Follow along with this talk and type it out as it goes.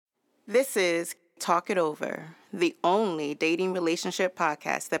This is Talk It Over, the only dating relationship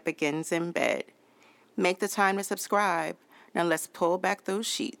podcast that begins in bed. Make the time to subscribe. Now let's pull back those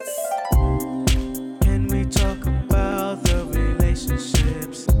sheets. Can we talk about the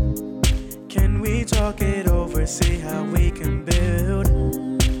relationships? Can we talk it over, see how we can build?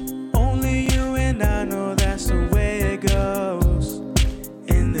 Only you and I know that's the way it goes.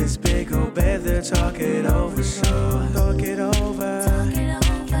 In this big old bed, they'll talk it over, so talk it over. Can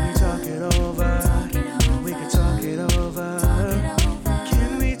we talk it over? We can talk it over.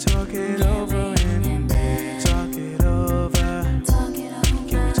 Can we talk it over in bed? Talk it over. Can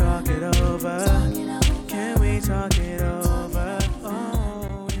we talk it over? Can we talk it over?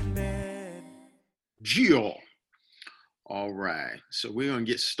 Oh, in bed. Gio. All right, so we're gonna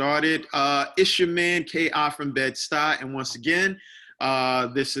get started. It's your man K.I. from Bed-Stuy, and once again,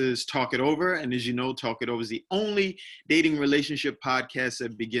 this is Talk It Over, and as you know, Talk It Over is the only dating relationship podcast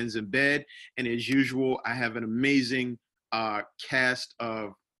that begins in bed. And as usual, I have an amazing cast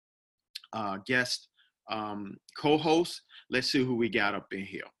of guest co-hosts. Let's see who we got up in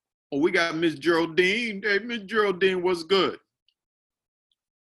here. Oh, we got Miss Geraldine. Hey, Miss Geraldine, what's good?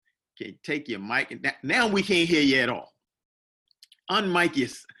 Okay, take your mic. Now we can't hear you at all. Unmic you.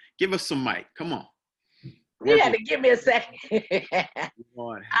 Give us some mic. Come on. You had to give me a second.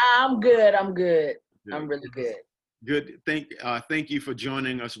 I'm good. I'm really good. Good. Thank you for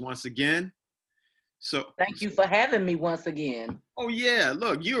joining us once again. So thank you for having me once again. Oh yeah,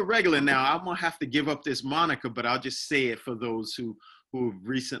 look, you're a regular now. I'm gonna have to give up this moniker, but I'll just say it for those who have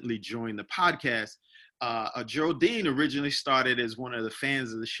recently joined the podcast. Geraldine originally started as one of the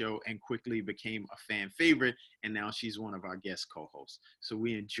fans of the show and quickly became a fan favorite, and now she's one of our guest co-hosts. So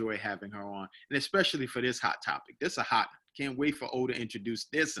we enjoy having her on, and especially for this hot topic. This is a hot. Can't wait for O to introduce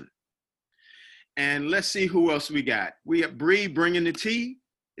this one. And let's see who else we got. We have Bree bringing the tea.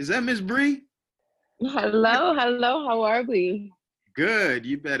 Is that Miss Bree? Hello. How are we? Good.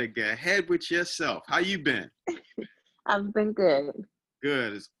 You better get ahead with yourself. How you been? I've been good.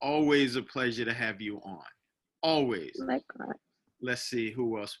 Good. It's always a pleasure to have you on. Always. Likewise. Let's see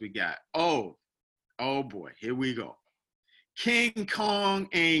who else we got. Oh boy. Here we go. King Kong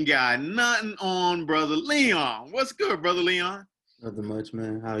ain't got nothing on Brother Leon. What's good, Brother Leon? Nothing much,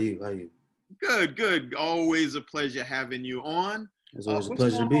 man. How are you? Good. Always a pleasure having you on. It's always a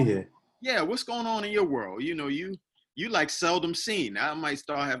pleasure to be here. Yeah, what's going on in your world? You know, you like seldom seen. I might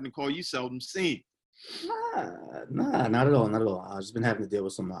start having to call you seldom seen. Nah, not at all. I've just been having to deal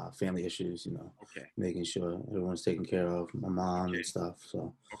with some family issues, Okay. Making sure everyone's taken care of, my mom and stuff.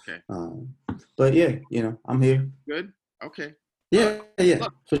 So, okay. But yeah, I'm here. Good. Okay. Yeah,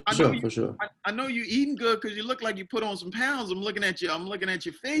 look, for sure. I know you eating good because you look like you put on some pounds. I'm looking at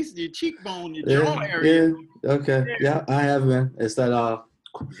your face, your cheekbone, your jaw area. Yeah. Okay. Yeah, I have been. It's that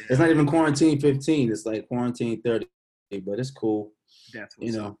it's not even quarantine 15. It's like quarantine 30, but it's cool. That's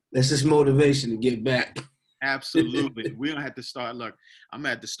what's up. It's just motivation to get back. Absolutely. We're gonna have to start. Look, I'm gonna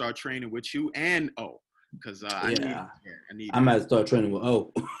have to start training with you and O, because I need. I'm gonna have to start training with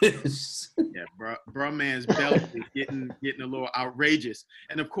O. Yeah, bro, man's belt is getting a little outrageous.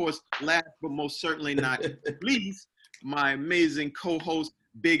 And of course, last but most certainly not least, my amazing co-host,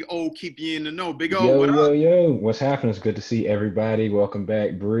 Big O, keep you in the know. Big O, what up? Yo, what's happening? It's good to see everybody. Welcome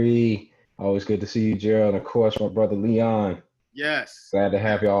back, Bree. Always good to see you, Gerald. And of course, my brother Leon. Yes. Glad to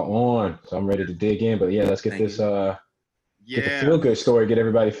have y'all on. So I'm ready to dig in. But yeah, let's get get the feel-good story, get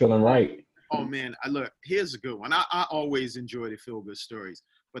everybody feeling right. Oh man, look, here's a good one. I always enjoy the feel-good stories,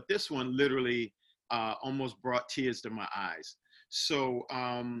 but this one literally almost brought tears to my eyes. So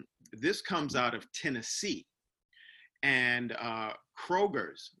this comes out of Tennessee, and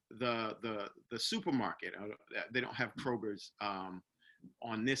Kroger's, the supermarket. They don't have Kroger's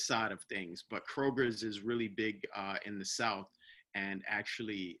on this side of things, but Kroger's is really big in the South. And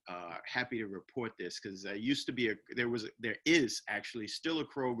actually happy to report this because there is actually still a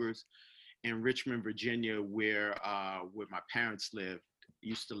Kroger's in Richmond, Virginia, where my parents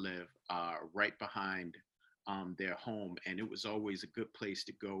used to live right behind their home, and it was always a good place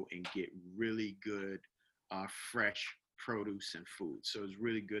to go and get really good fresh produce and food. So it's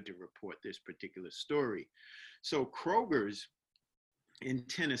really good to report this particular story. So Kroger's in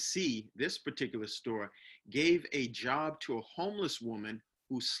Tennessee, this particular store gave a job to a homeless woman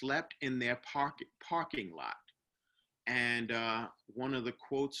who slept in their parking lot. And one of the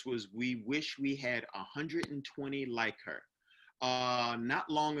quotes was, "We wish we had 120 like her." Not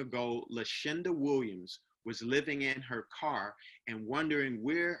long ago, LaShonda Williams was living in her car and wondering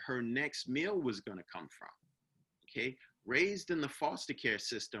where her next meal was going to come from. Okay, raised in the foster care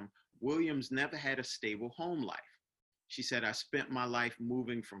system, Williams never had a stable home life. She said, I spent my life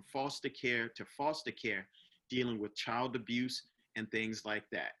moving from foster care to foster care, dealing with child abuse and things like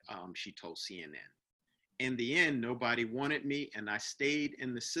that, she told CNN. In the end, nobody wanted me, and I stayed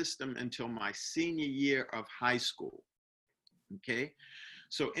in the system until my senior year of high school. Okay?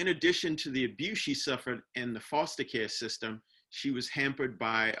 So in addition to the abuse she suffered in the foster care system, she was hampered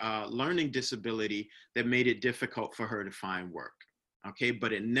by a learning disability that made it difficult for her to find work. Okay,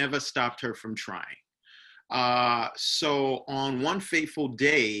 but it never stopped her from trying. So on one fateful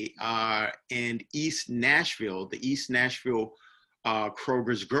day in East Nashville, the East Nashville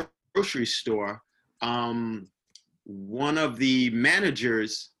Kroger's grocery store, one of the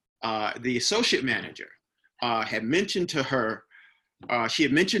managers, the associate manager, had mentioned to her, she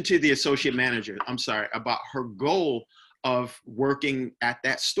had mentioned to the associate manager, about her goal of working at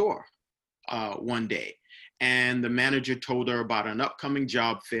that store one day. And the manager told her about an upcoming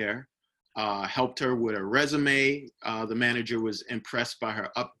job fair, helped her with a resume. The manager was impressed by her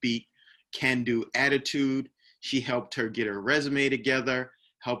upbeat, can-do attitude. She helped her get her resume together,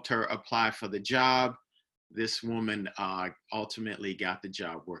 helped her apply for the job. This woman ultimately got the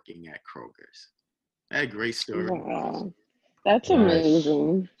job working at Kroger's. That great story. Wow. That's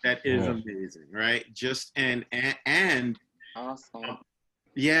amazing. That is amazing, right? Just and Awesome.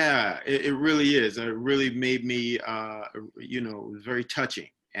 yeah, it really is. It really made me, it was very touching.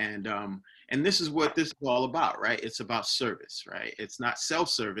 And this is what this is all about, right? It's about service, right? It's not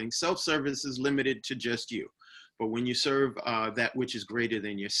self-serving. Self-service is limited to just you. But when you serve that which is greater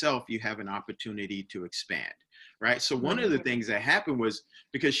than yourself, you have an opportunity to expand, right? So one of the things that happened was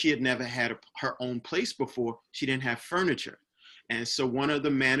because she had never had her own place before, she didn't have furniture. And so one of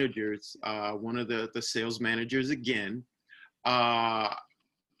the managers, one of the sales managers again,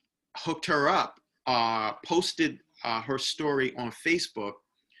 hooked her up, posted her story on Facebook,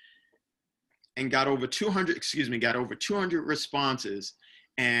 and got over 200 responses.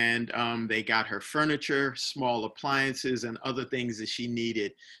 And they got her furniture, small appliances, and other things that she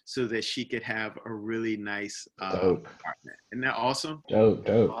needed so that she could have a really nice apartment. Isn't that awesome? Dope.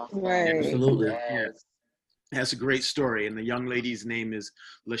 Right. Absolutely. Yes. That's a great story. And the young lady's name is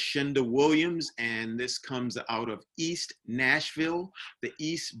Lashonda Williams. And this comes out of East Nashville. The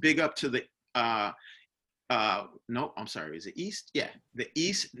East, big up to the, is it East? Yeah, the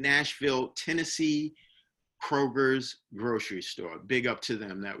East Nashville, Tennessee Kroger's grocery store. Big up to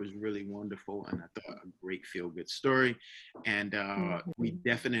them. That was really wonderful. And I thought a great feel-good story. And we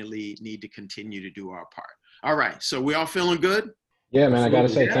definitely need to continue to do our part. All right. So we all feeling good? Yeah, man, I got to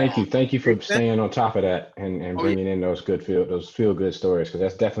say thank you. Thank you for staying on top of that and bringing in those feel-good stories, because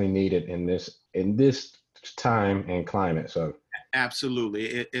that's definitely needed in this time and climate. So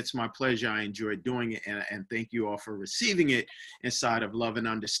absolutely. It's my pleasure. I enjoyed doing it. And thank you all for receiving it inside of Love and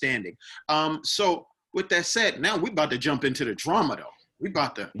Understanding. So with that said, now we're about to jump into the drama, though. We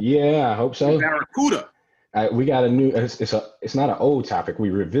about to. Yeah, I hope so. Barracuda. We got a new. It's not an old topic.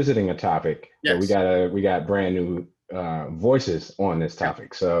 We're revisiting a topic. Yes. So we got brand new voices on this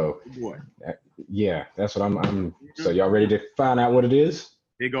topic. So yeah, that's what I'm. So y'all ready to find out what it is?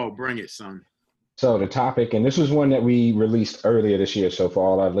 Here you go. Bring it, son. So the topic, and this was one that we released earlier this year. So for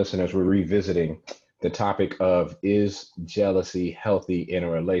all our listeners, we're revisiting the topic of, is jealousy healthy in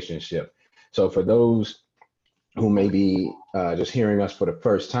a relationship? So for those who may be just hearing us for the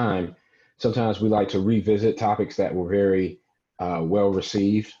first time, sometimes we like to revisit topics that were very well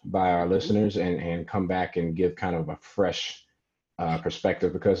received by our listeners and come back and give kind of a fresh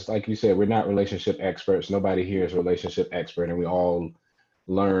perspective, because like you said, we're not relationship experts. Nobody here is a relationship expert, and we all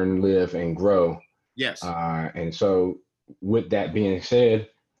learn, live, and grow. Yes. And so with that being said,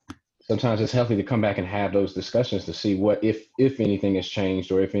 sometimes it's healthy to come back and have those discussions to see what, if anything has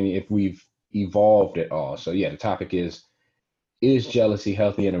changed, or if we've evolved at all. So yeah, the topic is jealousy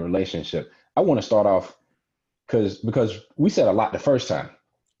healthy in a relationship? I want to start off because we said a lot the first time,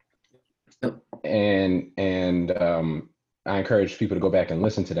 and I encourage people to go back and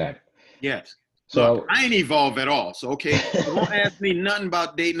listen to that. Yes. So look, I ain't evolved at all. So okay, don't ask me nothing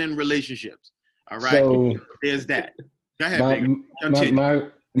about dating and relatiatives. All right. So there's that. Go ahead.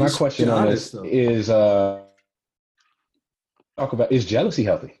 My question on this is talk about, is jealousy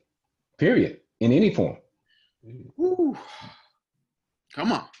healthy? Period. In any form. Ooh.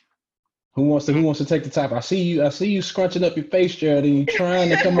 Come on. Who wants to take the top? I see you scrunching up your face, Jared, and you're trying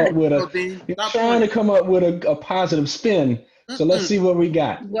to come up with a positive spin. So let's see what we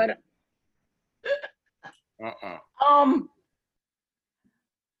got. What?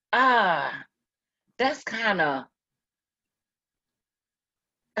 That's kind of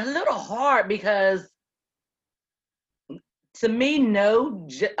a little hard, because to me, no,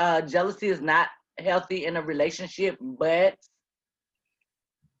 jealousy is not healthy in a relationship, but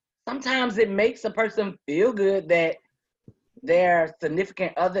sometimes it makes a person feel good that their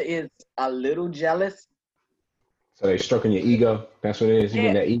significant other is a little jealous. So they stroking your ego. That's what it is. You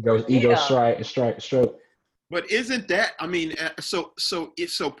mean that ego stroke. But isn't that? I mean, so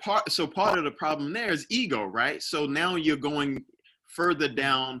part of the problem there is ego, right? So now you're going further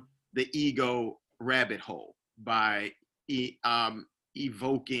down the ego rabbit hole by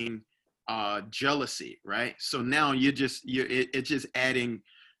evoking jealousy, right? So now it's just adding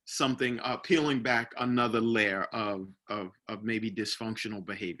something, peeling back another layer of maybe dysfunctional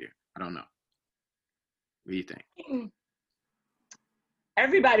behavior. I don't know. What do you think?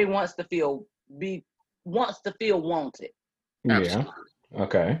 Everybody wants to feel wanted. Yeah. Absolutely.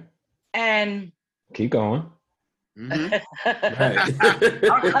 Okay. And keep going. Mm-hmm.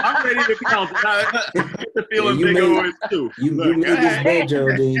 Right. I'm ready to count. Get the feeling big always too. You made this bed,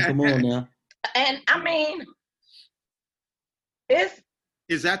 Geraldine. Come on now. And I mean,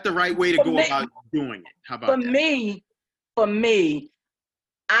 is that the right way to go about doing it? How about that? For me,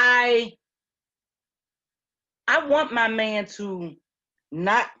 I want my man to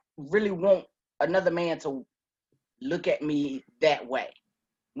not really want another man to look at me that way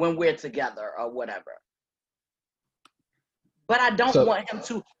when we're together or whatever. But I don't want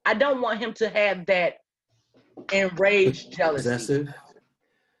him to have that enraged jealousy. Possessive.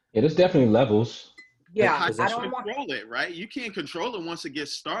 Yeah, there's definitely levels. Yeah, I I don't don't want control it, right? You can't control it once it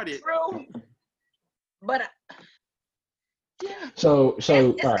gets started. True. But yeah. So it's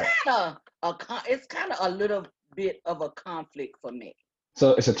all right. It's kind of a little bit of a conflict for me.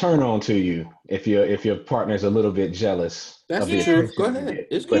 So it's a turn on to you if your partner's a little bit jealous. That's of the true. attention Go you ahead. get.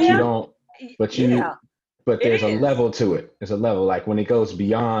 It's But good. you don't. But you. Yeah. But there's a is. level to it. There's a level, like when it goes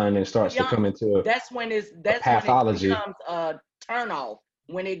beyond and starts to come into That's when it pathology. becomes a turn off,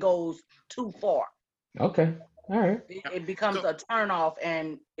 when it goes too far. Okay. All right. It becomes a turn off,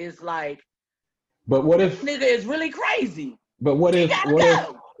 and it's like, But what if nigga is really crazy. But what if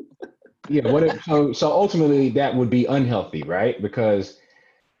so ultimately that would be unhealthy, right? Because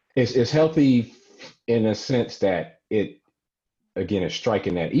it's healthy in a sense that it again is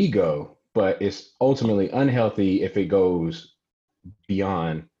striking that ego, but it's ultimately unhealthy if it goes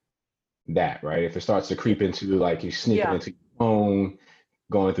beyond that, right? If it starts to creep into, like, you sneaking into your phone,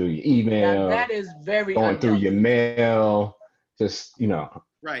 going through your email, that is very going unhealthy. through your mail, just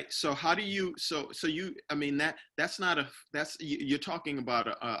Right. So how do you? So you? I mean, you're talking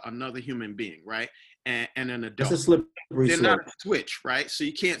about another human being, right? And an adult. That's a slippery They're slope. not a switch, right? So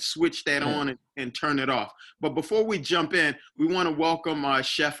you can't switch that on and turn it off. But before we jump in, we want to welcome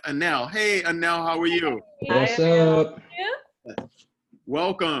Chef Anel. Hey, Anel, how are you? What's up?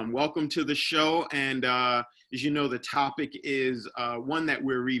 Welcome to the show. And as you know, the topic is one that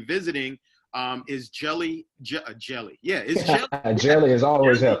we're revisiting. Is jelly? Yeah, is jelly. Jelly is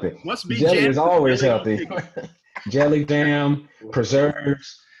always healthy. Must be jelly jam. is always healthy. Jelly, jam,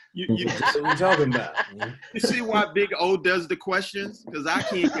 preserves. That's what we're talking about. You see why Big O does the questions? Because I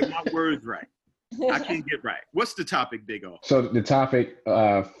can't get my words right. I can't get right. What's the topic, Big O? So the topic,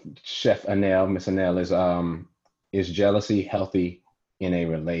 Chef Anel, Miss Anel, is jealousy healthy in a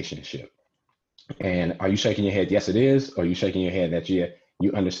relationship? And are you shaking your head? Yes, it is. Or are you shaking your head that you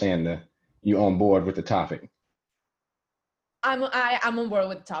understand you on board with the topic? I'm on board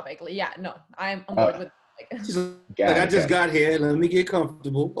with the topic. Yeah, no, I'm on board with the topic. She's like, I just got here. Let me get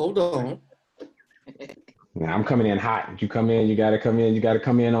comfortable. Hold on. Now I'm coming in hot. You come in, you gotta come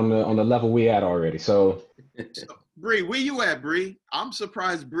in on the level we at already. So Bree, where you at, Bree? I'm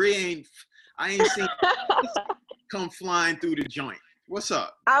surprised Bree ain't seen come flying through the joint. What's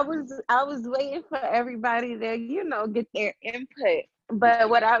up? I was waiting for everybody to, get their input. But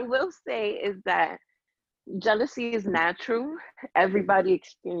what I will say is that jealousy is natural. Everybody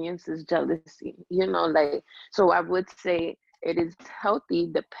experiences jealousy, so I would say it is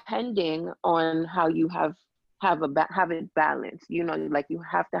healthy depending on how you have it balanced. Like, you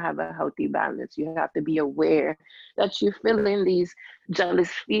have to have a healthy balance. You have to be aware that you're feeling these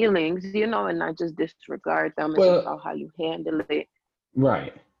jealous feelings, and not just disregard them. It's about how you handle it.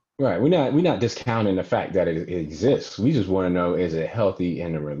 Right. We're not discounting the fact that it exists. We just want to know, is it healthy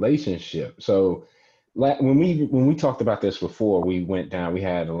in a relationship? So when we talked about this before, we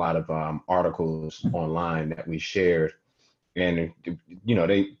had a lot of articles online that we shared, and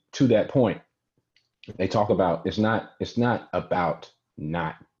they, to that point, they talk about it's not about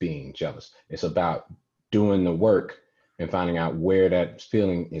not being jealous. It's about doing the work and finding out where that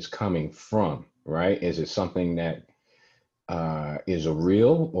feeling is coming from, right? Is it something that is a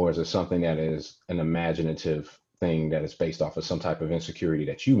real, or is it something that is an imaginative thing that is based off of some type of insecurity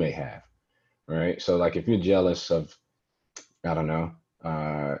that you may have, right? So like if you're jealous of, I don't know,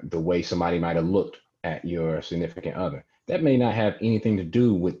 the way somebody might have looked at your significant other, that may not have anything to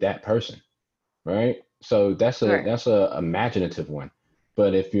do with that person, right? So Right. that's a imaginative one.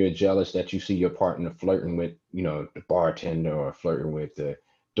 But if you're jealous that you see your partner flirting with, the bartender, or flirting with the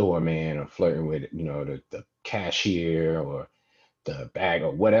doorman, or flirting with, the cashier, or the bag,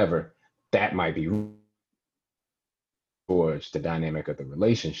 or whatever, that might be towards the dynamic of the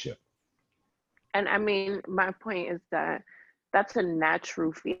relationship. And I mean, my point is that that's a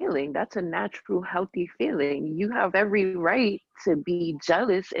natural feeling. That's a natural, healthy feeling. You have every right to be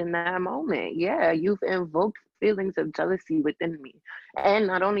jealous in that moment. Yeah, you've invoked feelings of jealousy within me. And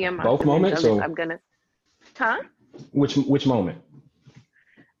not only am I Both feeling moments, jealous, or I'm gonna, huh? which moment?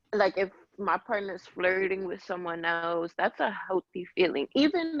 Like if my partner's flirting with someone else, that's a healthy feeling.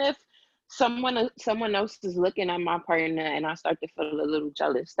 Even if someone else is looking at my partner and I start to feel a little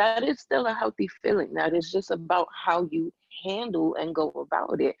jealous, that is still a healthy feeling. That is just about how you handle and go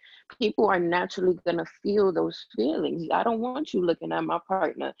about it. People are naturally gonna feel those feelings. I don't want you looking at my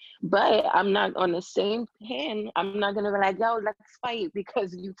partner, but I'm not, on the same hand, I'm not gonna be like, yo, let's fight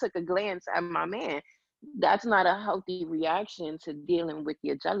because you took a glance at my man. That's not a healthy reaction to dealing with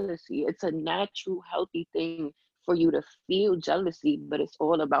your jealousy. It's a natural, healthy thing for you to feel jealousy, but it's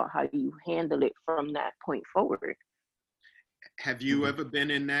all about how you handle it from that point forward. Have you ever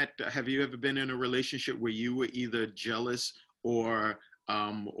been in that? Have you ever been in a relationship where you were either jealous or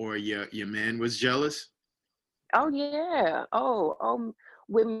your man was jealous? Oh yeah.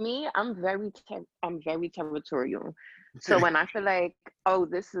 With me, I'm very territorial. So when I feel like, oh,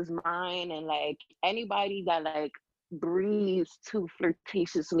 this is mine, and like anybody that like breathes too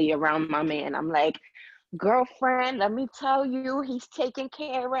flirtatiously around my man, I'm like, girlfriend, let me tell you, he's taken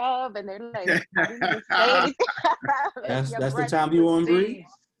care of. And they're like, I didn't even say anything. Like, your That's the breath time you was want, Bree.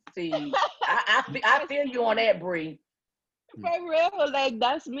 See, I feel you on that, Bree. for real. Like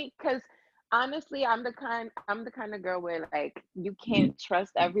that's me. Cause honestly, I'm the kind of girl where like you can't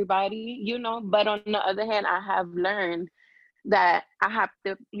trust everybody, But on the other hand, I have learned that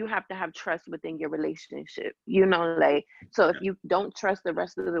you have to have trust within your relationship, like, so if you don't trust the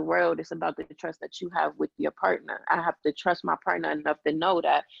rest of the world, it's about the trust that you have with your partner. I have to trust my partner enough to know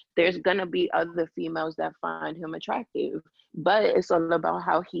that there's gonna be other females that find him attractive, but it's all about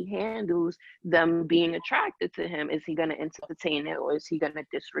how he handles them being attracted to him. Is he gonna entertain it, or is he gonna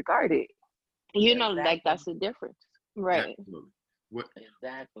disregard it? Like Exactly. that's the difference, Yeah, right? absolutely. What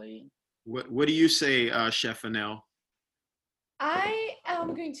Exactly. what do you say, Chef Anel? I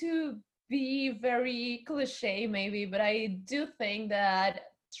am going to be very cliche, maybe, but I do think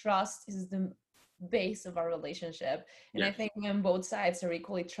that trust is the base of our relationship. And I Yes. think when both sides are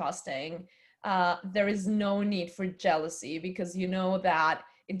equally trusting, there is no need for jealousy, because you know that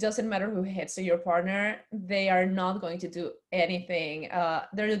it doesn't matter who hits your partner, they are not going to do anything.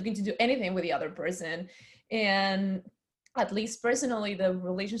 They're not going to do anything with the other person. And at least personally, the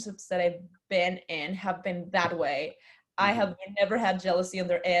relationships that I've been in have been that way. I Mhm. have never had jealousy on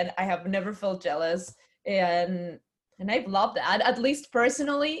their end. I have never felt jealous, and I've loved that. At least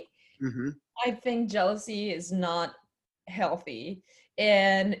personally, Mhm. I think jealousy is not healthy.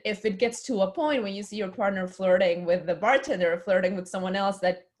 And if it gets to a point when you see your partner flirting with the bartender or flirting with someone else,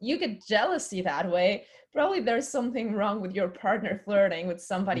 that you get jealousy that way, probably there's something wrong with your partner flirting with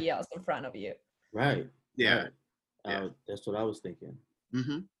somebody else in front of you. Right. Yeah. Right. Yeah. That's what I was thinking.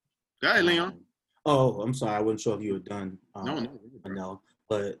 Mhm. Go ahead, Leon. Oh, I'm sorry. I wasn't sure if you were done. No, no. No,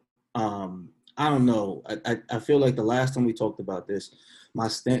 but I don't know. I feel like the last time we talked about this, my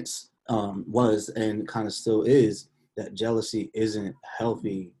stance was, and kind of still is, that jealousy isn't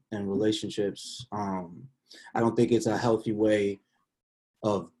healthy in relationships. I don't think it's a healthy way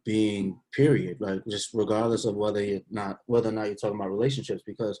of being, period. Like, just regardless of whether or not you're talking about relationships,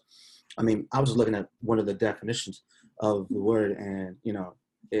 because I mean, I was just looking at one of the definitions of the word, and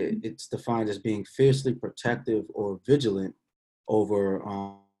it's defined as being fiercely protective or vigilant over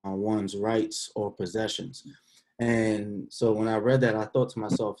one's rights or possessions. And so when I read that, I thought to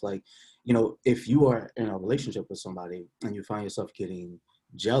myself, like, if you are in a relationship with somebody and you find yourself getting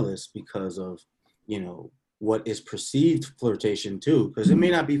jealous because of, what is perceived flirtation too, because it may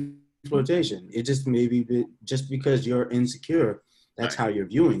not be flirtation. It just may be just because you're insecure. That's Right. how you're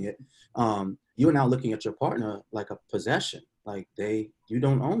viewing it. You're now looking at your partner like a possession, like you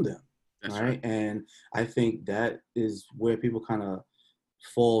don't own them. That's Right. right. And I think that is where people kind of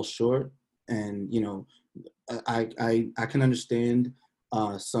fall short. And, I can understand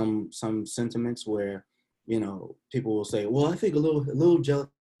some sentiments where, people will say, well, I think a little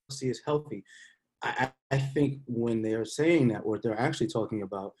jealousy is healthy. I think when they're saying that, what they're actually talking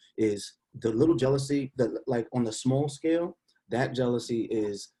about is the little jealousy, that like on the small scale, that jealousy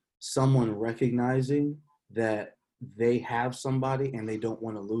is someone recognizing that they have somebody and they don't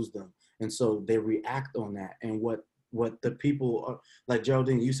want to lose them, and so they react on that. And what the people are, like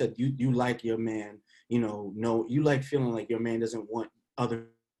Geraldine, you said you like your man, no, you like feeling like your man doesn't want other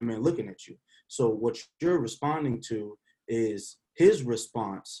men looking at you. So what you're responding to is his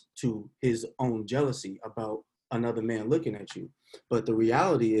response to his own jealousy about another man looking at you. But the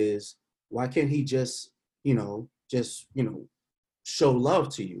reality is, why can't he just show love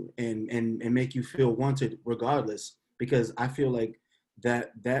to you and make you feel wanted regardless? Because I feel like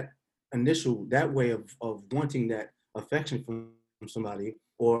that way of wanting that affection from somebody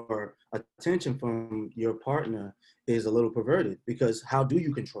or attention from your partner is a little perverted, because how do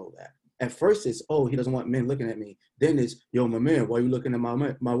you control that? At first it's, oh, he doesn't want men looking at me. Then it's, yo, my man, why are you looking at my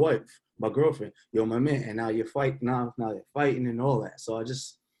wife, my girlfriend? Yo, my man. And now you're fighting, now they're fighting and all that. So I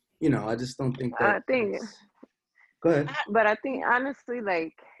just don't think that. I think. Go ahead. But I think honestly,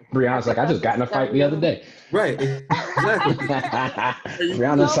 like Brianna's like, I just got in a fight the other day. Right. Exactly.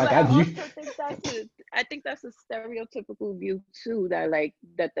 Brianna's like, I think that's a stereotypical view too, that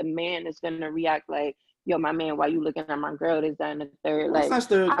the man is gonna react like, yo, my man, why you looking at my girl? This, that, and the third. That's Like,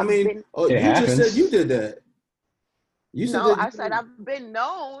 not you happens. just said you did that. I said I've been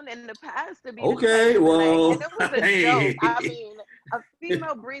known in the past to be okay. Well, and it was a joke. I mean, a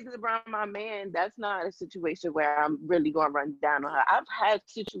female breathing around my man, that's not a situation where I'm really going to run down on her. I've had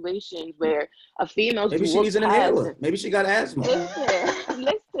situations where a female's maybe she needs an inhaler. Maybe she got asthma.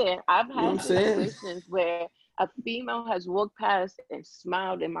 Listen, I've had situations where a female has walked past and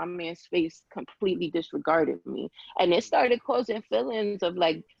smiled in my man's face, completely disregarded me. And it started causing feelings of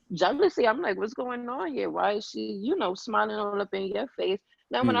like jealousy. I'm like, what's going on here? Why is she, smiling all up in your face?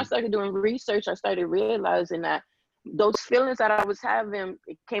 Then when I started doing research, I started realizing that those feelings that I was having,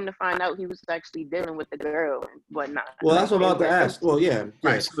 it came to find out he was actually dealing with the girl and whatnot. Well, that's what I'm about to ask. Well, yeah.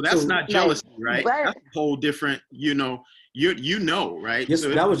 Right. So that's not jealousy, right? That's a whole different, right? Yes, so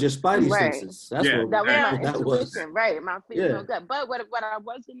that was your spidey senses. That's that was my intuition, right? My female gut. But what I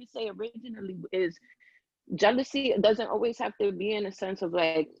was going to say originally is jealousy doesn't always have to be in a sense of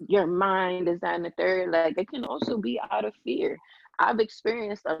like your mind is that and the third. Like it can also be out of fear. I've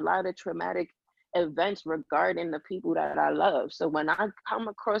experienced a lot of traumatic events regarding the people that I love. So when I come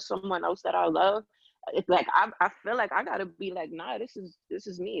across someone else that I love, it's like I feel like I gotta be like, nah, this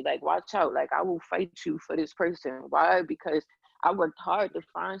is me. Like, watch out. Like, I will fight you for this person. Why? Because I worked hard to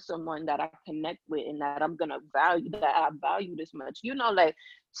find someone that I connect with and that I'm gonna value, that I value this much.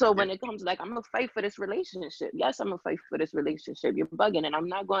 So when it comes like, I'm gonna fight for this relationship. Yes, I'm gonna fight for this relationship. You're bugging, and I'm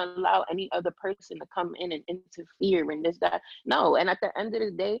not gonna allow any other person to come in and interfere and this, that. No. And at the end of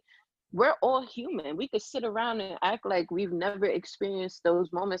the day, we're all human. We could sit around and act like we've never experienced those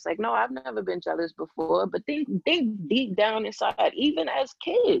moments. Like, no, I've never been jealous before. But think deep down inside, even as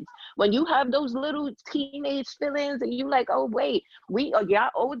kids, when you have those little teenage feelings and you like, oh, wait, y'all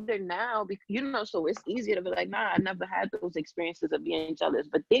older now, so it's easier to be like, nah, I never had those experiences of being jealous.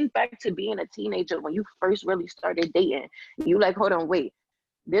 But think back to being a teenager when you first really started dating. You like, hold on, wait.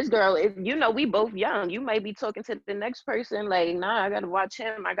 This girl, we both young. You might be talking to the next person like, nah, I gotta watch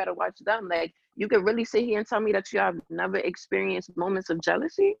him. I gotta watch them. Like, you could really sit here and tell me that you have never experienced moments of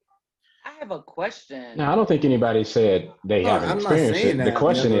jealousy? I have a question. No, I don't think anybody said they haven't experienced it. The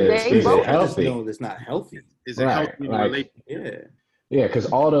question is it healthy? It's not healthy. Is it healthy? Yeah, because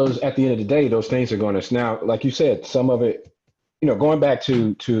all those, at the end of the day, those things are going to, now, like you said, some of it, going back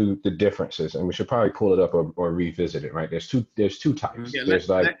to the differences, and we should probably pull it up or revisit it, right? There's two types. Yeah,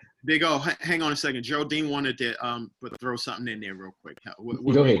 there's Big O, hang on a second. Geraldine wanted to throw something in there real quick.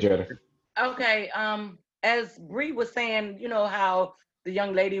 Go ahead, Geraldine. Okay. As Bree was saying, how the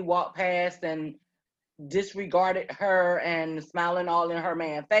young lady walked past and disregarded her and smiling all in her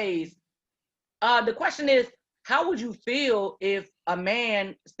man's face. The question is, how would you feel if a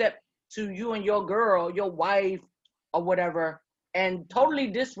man stepped to you and your girl, your wife, or whatever, and totally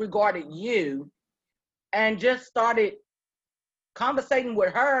disregarded you and just started conversating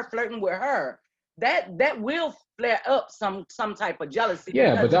with her, flirting with her? That will flare up some type of jealousy.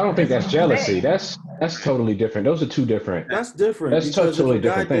 Yeah, but I don't think that's jealousy. That's totally different. Those are two different. That's different. That's totally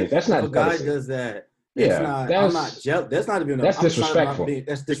different things. That's not. If a guy does that, yeah, that's not even. That's disrespectful.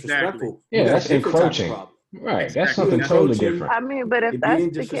 That's disrespectful. Yeah, that's encroaching. Right, that's something totally different. I mean, but if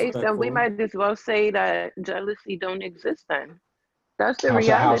that's the case, then we might as well say that jealousy don't exist then. That's the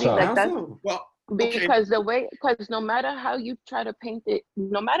reality. Well, Okay. Because no matter how you try to paint it,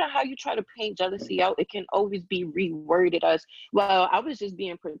 no matter how you try to paint jealousy out, it can always be reworded as, well, I was just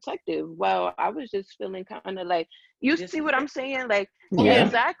being protective. Well, I was just feeling kind of like, you see what I'm saying? Like, yeah, Yeah.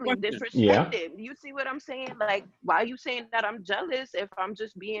 exactly. Question. Yeah. Disrespected. You see what I'm saying? Like, why are you saying that I'm jealous if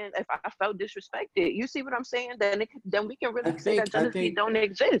I felt disrespected? You see what I'm saying? Then we can really say that I jealousy think, don't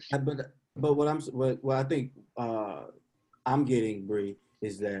exist. but what I think I'm getting, Bree,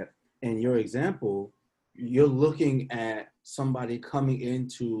 is that in your example, you're looking at somebody coming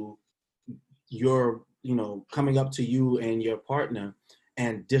into coming up to you and your partner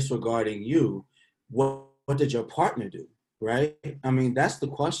and disregarding you. What did your partner do? Right? I mean, that's the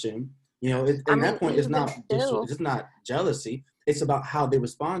question. I In mean, that point, it's even not still, it's not jealousy. It's about how they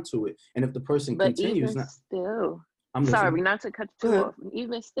respond to it. And if the person but continues, even still, I'm sorry, listening. not to cut Go you ahead. off.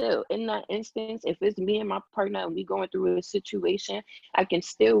 Even still, in that instance, if it's me and my partner and we going through a situation, I can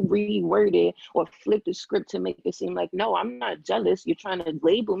still reword it or flip the script to make it seem like, no, I'm not jealous. You're trying to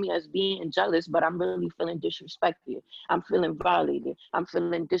label me as being jealous, but I'm really feeling disrespected. I'm feeling violated. I'm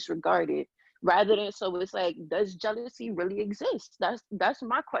feeling disregarded. Rather than, so it's like, does jealousy really exist? That's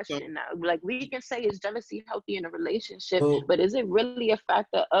my So, question now. Like, we can say, is jealousy healthy in a relationship, So but is it really a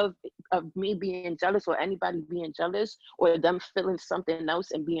factor of me being jealous or anybody being jealous, or them feeling something else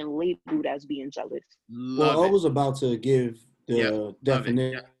and being labeled as being jealous? love I it. was about to give Yeah, the love it.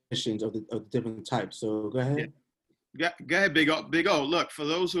 Yeah, definitions of the different types. So go yeah. ahead. Go ahead, Big O. Big O. Look, for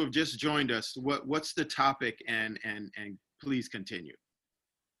those who have just joined us, what's the topic? And please continue.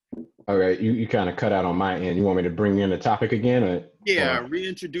 All right. You kind of cut out on my end. You want me to bring in the topic again, Yeah, or?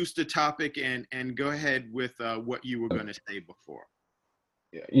 reintroduce the topic and go ahead with what you were going to say before.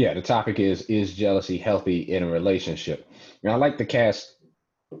 Yeah, the topic is jealousy healthy in a relationship? And I like the cast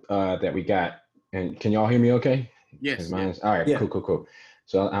that we got. And can y'all hear me okay? Is Yes, yes. mine? All right, Yeah. cool.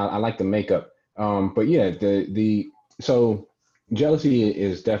 So I like the makeup. But yeah, so jealousy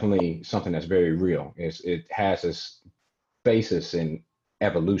is definitely something that's very real. It has its basis in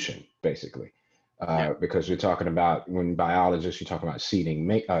evolution, basically. Yeah. Because you're talking about, when biologists, you're talking about seeking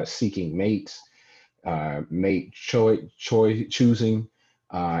mates, choosing,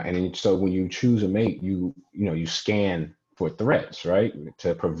 and then, so when you choose a mate, you scan for threats, right,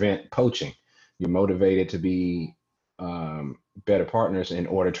 to prevent poaching. You're motivated to be better partners in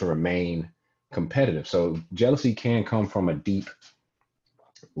order to remain competitive. So jealousy can come from a deep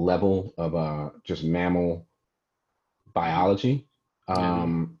level of just mammal biology.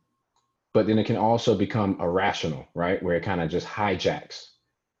 Yeah. But then it can also become irrational, right? Where it kind of just hijacks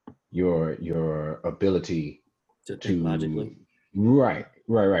your ability To think logically. right.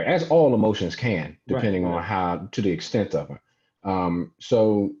 As all emotions can, depending Right. on how, to the extent of it.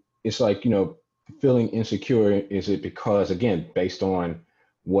 So it's like, feeling insecure, is it because, again, based on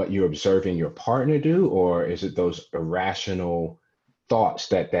what you're observing your partner do, or is it those irrational thoughts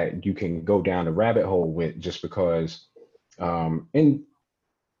that you can go down the rabbit hole with just because, and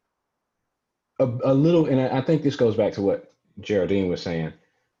a little, and I think this goes back to what Geraldine was saying,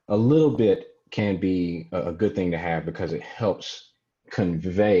 a little bit can be a good thing to have because it helps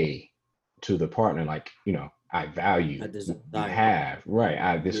convey to the partner, like, I value I what desire. we have, right?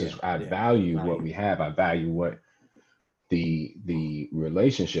 I value what Value. we have. I value what the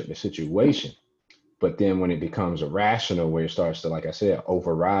relationship, the situation. But then when it becomes irrational, where it starts to, like I said,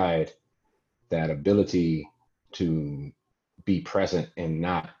 override that ability to be present and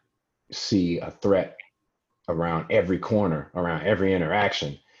not see a threat around every corner, around every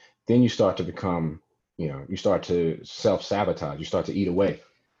interaction, then you start to become, you start to self-sabotage, you start to eat away.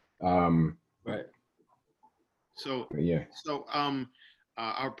 Right. So Yeah.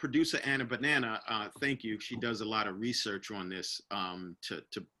 our producer Anna Banana, thank you. She does a lot of research on this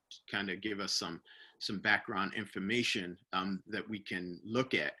to kind of give us some background information that we can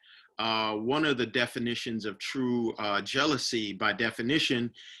look at. One of the definitions of true jealousy, by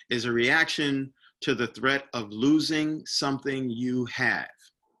definition, is a reaction to the threat of losing something you have.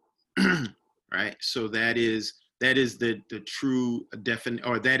 Right. So that is the true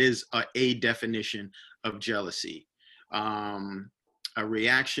or that is a definition of jealousy. A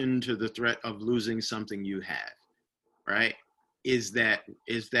reaction to the threat of losing something you have. Right. Is that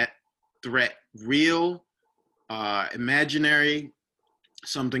threat real, imaginary,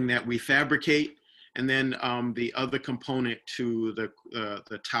 something that we fabricate? And then the other component to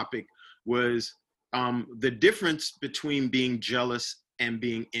the topic was the difference between being jealous and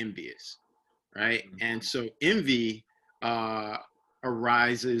being envious, right? And so envy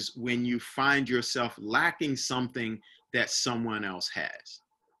arises when you find yourself lacking something that someone else has,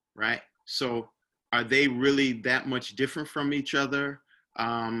 right? So are they really that much different from each other?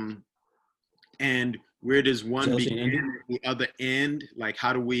 And where does one Jealousy and envy? begin, the other end? Like,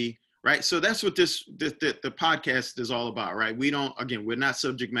 how do we, right? So that's what the podcast is all about, right? We're not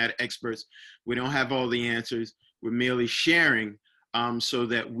subject matter experts. We don't have all the answers. We're merely sharing so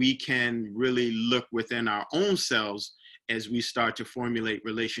that we can really look within our own selves as we start to formulate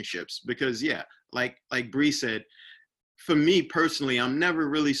relationships. Because like Bree said, for me personally, I'm never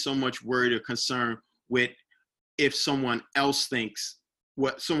really so much worried or concerned with if someone else thinks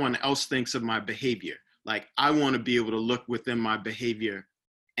what someone else thinks of my behavior. Like, I want to be able to look within my behavior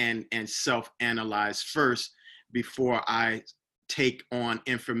and self-analyze first before I take on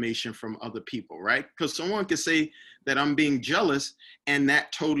information from other people, right? Because someone could say that I'm being jealous and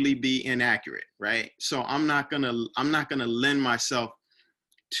that totally be inaccurate, right? So I'm not gonna lend myself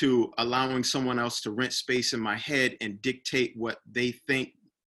to allowing someone else to rent space in my head and dictate what they think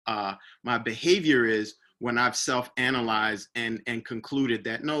my behavior is, when I've self-analyzed and concluded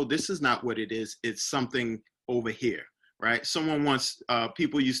that, no, this is not what it is. It's something over here, right? Someone once,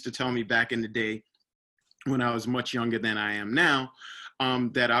 people used to tell me back in the day when I was much younger than I am now,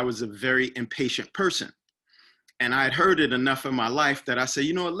 that I was a very impatient person. And I had heard it enough in my life that I said,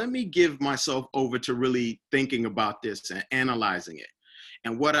 you know what, let me give myself over to really thinking about this and analyzing it.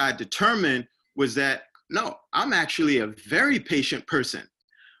 And what I determined was that, no, I'm actually a very patient person,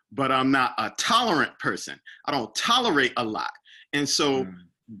 but I'm not a tolerant person. I don't tolerate a lot. And so,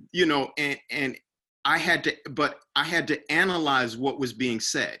 you know, and I had to analyze what was being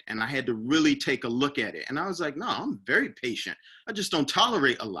said, and I had to really take a look at it. And I was like, no, I'm very patient. I just don't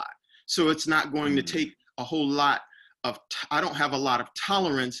tolerate a lot. So it's not going to take a whole lot of, I don't have a lot of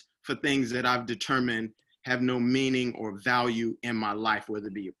tolerance for things that I've determined have no meaning or value in my life, whether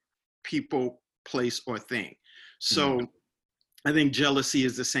it be people, place, or thing. So I think jealousy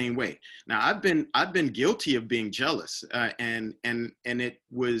is the same way. Now, I've been guilty of being jealous, and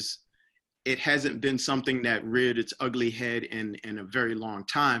it hasn't been something that reared its ugly head in a very long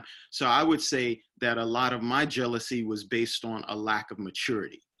time. So I would say that a lot of my jealousy was based on a lack of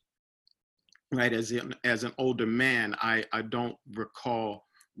maturity. Right, as an older man, I don't recall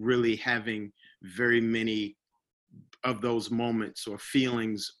really having very many of those moments or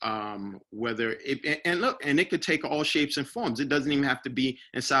feelings, whether it could take all shapes and forms. It doesn't even have to be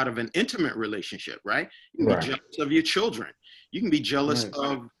inside of an intimate relationship, right? You can be jealous of your children. You can be jealous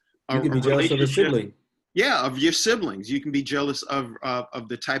of you can be jealous of a sibling. Yeah, of your siblings. You can be jealous of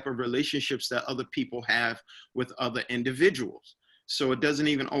the type of relationships that other people have with other individuals. So it doesn't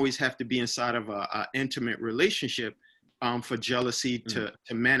even always have to be inside of a intimate relationship for jealousy to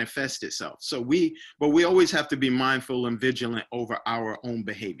manifest itself. So we always have to be mindful and vigilant over our own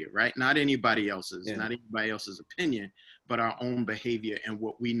behavior, right? Not anybody else's, not anybody else's opinion, but our own behavior and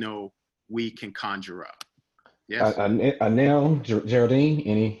what we know we can conjure up. Yes. Now,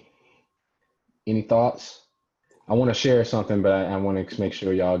 Geraldine, any thoughts? I want to share something, but I want to make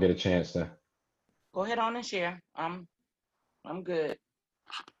sure y'all get a chance to. Go ahead on and share. I'm good.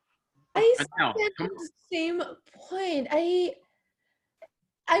 I stand at the same point. I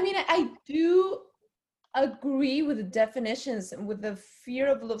mean, I do agree with the definitions, with the fear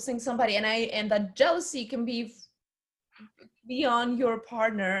of losing somebody, and that jealousy can be beyond your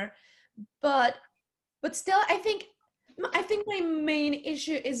partner, but still, I think my main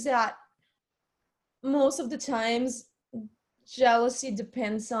issue is that most of the times jealousy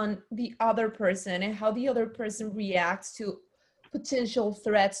depends on the other person and how the other person reacts to potential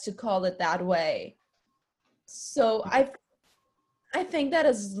threats, to call it that way. So I think that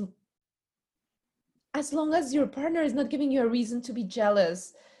as long as your partner is not giving you a reason to be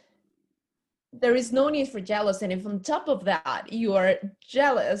jealous, there is no need for jealous. And if on top of that you are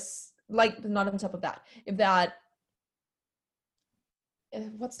jealous, like not on top of that, if that,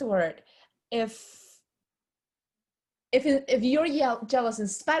 what's the word? If you're jealous in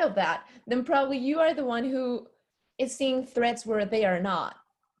spite of that, then probably you are the one who is seeing threats where they are not.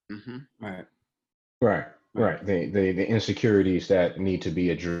 Right. The insecurities that need to be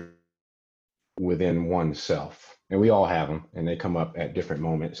addressed within oneself, and we all have them, and they come up at different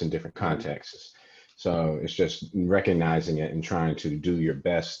moments in different contexts. So it's just recognizing it and trying to do your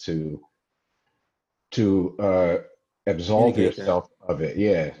best to absolve yourself of it.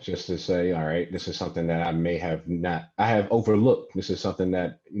 Yeah, just to say, all right, this is something that I have overlooked. This is something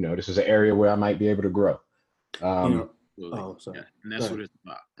that, this is an area where I might be able to grow. Sorry. Yeah, and that's what it's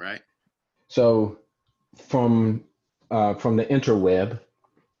about, right? So from the interweb,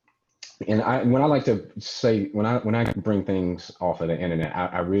 and when I like to say, when I bring things off of the internet,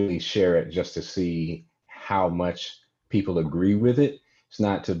 I really share it just to see how much people agree with it. It's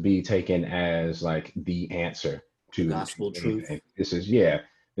not to be taken as like the answer to gospel truth. This is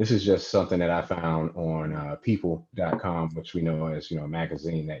This is just something that I found on people.com, which we know as, a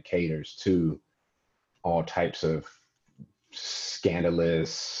magazine that caters to all types of scandalous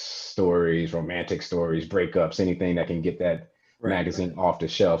stories, romantic stories, breakups, anything that can get that magazine off the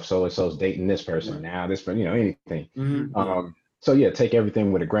shelf. So it's dating this person now, this person, anything. So yeah, take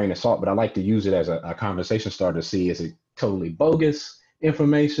everything with a grain of salt, but I like to use it as a conversation starter to see, is it totally bogus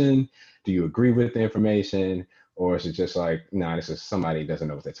information? Do you agree with the information? Or is it just like, nah, this is somebody who doesn't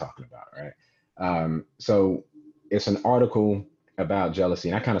know what they're talking about, right? So it's an article about jealousy,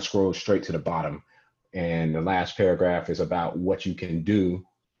 and I kind of scrolled straight to the bottom. And the last paragraph is about what you can do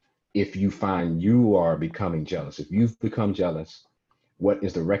if you find you are becoming jealous. If you've become jealous, what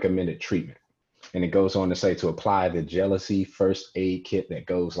is the recommended treatment? And it goes on to say to apply the jealousy first aid kit that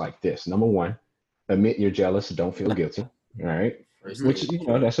goes like this. Number one, admit you're jealous. Don't feel guilty. All right. Which,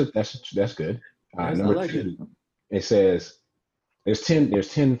 that's good. Number two, it says there's 10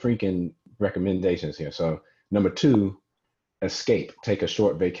 freaking recommendations here. So number two, escape, take a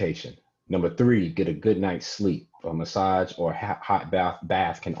short vacation. Number three, get a good night's sleep. A massage or hot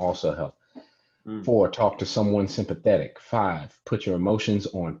bath can also help. 4, talk to someone sympathetic. 5, put your emotions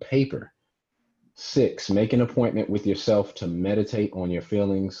on paper. 6, make an appointment with yourself to meditate on your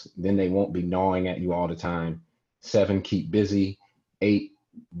feelings. Then they won't be gnawing at you all the time. 7, keep busy. 8,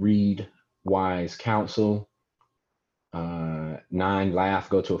 read wise counsel. 9, laugh,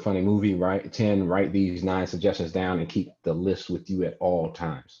 go to a funny movie, right? 10, write these 9 suggestions down and keep the list with you at all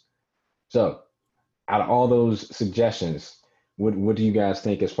times. So out of all those suggestions, what do you guys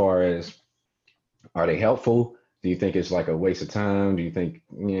think as far as, are they helpful? Do you think it's like a waste of time? Do you think,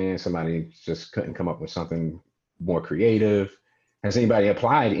 somebody just couldn't come up with something more creative? Has anybody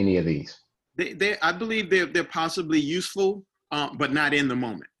applied any of these? I believe they're possibly useful, but not in the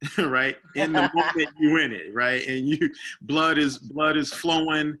moment, right? In the moment you in it, right? And blood is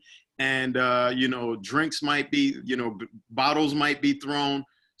flowing, and drinks might be, bottles might be thrown.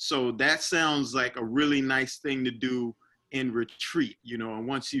 So that sounds like a really nice thing to do in retreat, and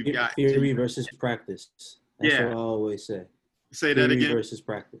once you've got theory versus practice. That's what I always say. Say that again. Theory versus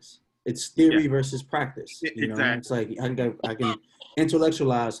practice. It's theory versus practice. Exactly. It's like I can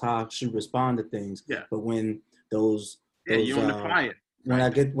intellectualize how I should respond to things. Yeah. But when those you're on the fire.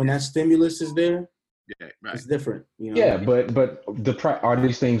 When that stimulus is there, it's different. Yeah, but are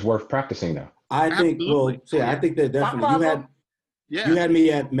these things worth practicing though? I think. Well, I think that definitely you had me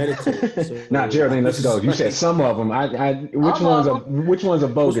at meditate. So, Geraldine, let's go. You said some of them. Which ones are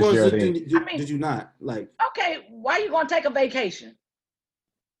bogus, Geraldine? Did you not like? Okay, why are you gonna take a vacation?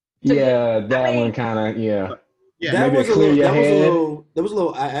 One kind of Yeah, that was a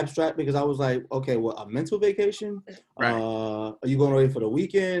little abstract because I was like, okay, well, a mental vacation. Right. Are you going away for the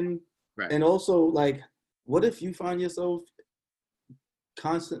weekend? Right. And also, like, what if you find yourself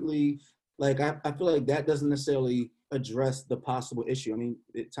constantly like? I feel like that doesn't necessarily address the possible issue. I mean,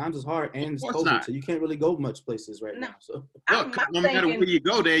 times is hard and it's COVID, so you can't really go much places right now. So look, no matter where you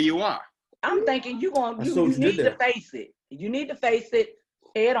go, there you are. I'm thinking you need to face it. You need to face it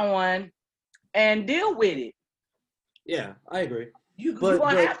head on and deal with it. Yeah, I agree. You're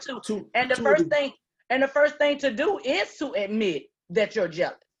gonna have to. And the first thing to do is to admit that you're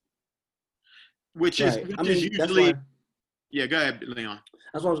jealous. Which is usually. Yeah, go ahead, Leon.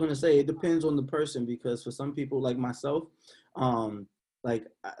 That's what I was gonna say. It depends on the person because for some people like myself, like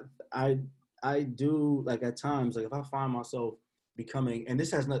I do like at times like if I find myself becoming, and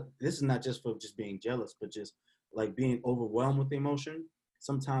this is not just for just being jealous, but just like being overwhelmed with the emotion.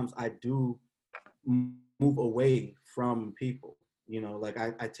 Sometimes I do move away from people. Like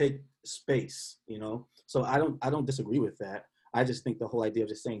I take space. So I don't disagree with that. I just think the whole idea of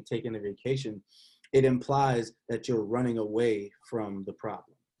just saying taking a vacation, it implies that you're running away from the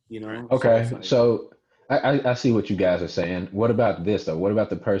problem, Okay, so I see what you guys are saying. What about this though? What about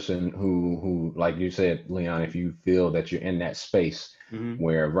the person who, like you said, Leon, if you feel that you're in that space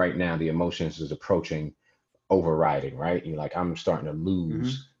where right now the emotions is approaching overriding, right? You're like, I'm starting to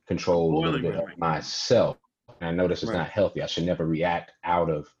lose control a little bit of myself. And I know this is not healthy. I should never react out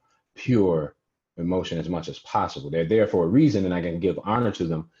of pure emotion as much as possible. They're there for a reason and I can give honor to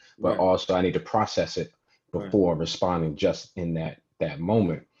them, but also I need to process it before responding just in that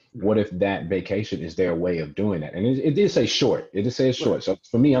moment. What if that vacation is their way of doing that? And it did say short. It did say it's short. So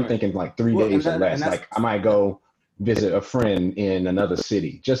for me, I'm thinking like 3 days or less. Like I might go visit a friend in another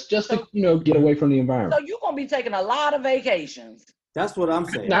city just to, get away from the environment. So you're going to be taking a lot of vacations. That's what I'm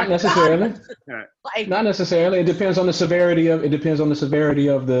saying. Not necessarily. Not necessarily. It depends on the severity of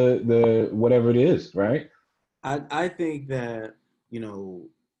the whatever it is, right? I think that,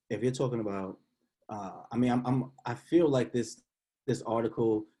 if you're talking about I feel like this this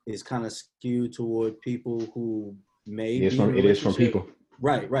article is kind of skewed toward people who may It is be in a it is from relationship. people.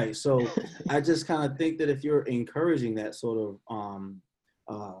 Right. So I just kind of think that if you're encouraging that sort of,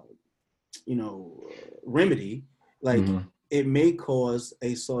 remedy, like Mhm. it may cause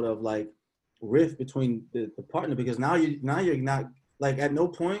a sort of like rift between the partner, because now you're not, like, at no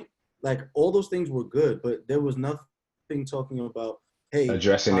point, like, all those things were good, but there was nothing talking about, hey,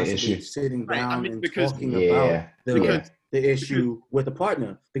 Addressing the possibly issue. sitting Right, I down mean, and because- talking Yeah. about Yeah. the issue with the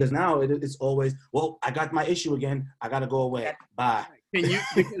partner, because now it's always, well, I got my issue again, I gotta go away, bye.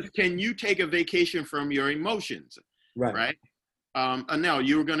 Can you take a vacation from your emotions? Right. Anel,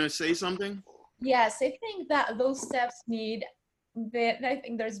 you were gonna say something? Yes, I think that those steps I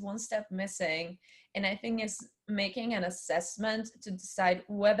think there's one step missing, and I think it's making an assessment to decide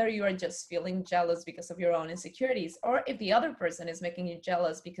whether you are just feeling jealous because of your own insecurities, or if the other person is making you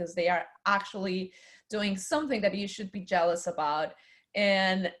jealous because they are actually doing something that you should be jealous about.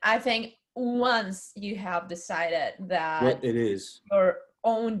 And I think once you have decided that What it is. your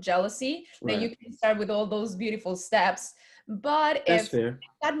own jealousy, then Right. you can start with all those beautiful steps. But That's if fair. at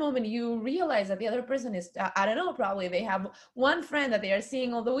that moment you realize that the other person is, I don't know, probably they have one friend that they are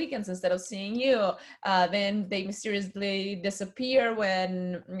seeing all the weekends instead of seeing you, then they mysteriously disappear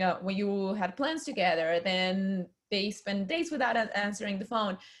when you had plans together, then they spend days without answering the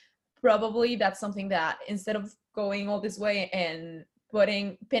phone. Probably that's something that, instead of going all this way and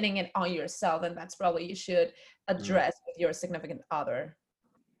pinning it on yourself, and that's probably you should address with your significant other.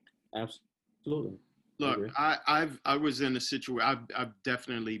 Absolutely. Look, agree. I was in a situation. I've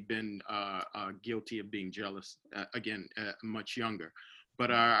definitely been guilty of being jealous. Again, much younger,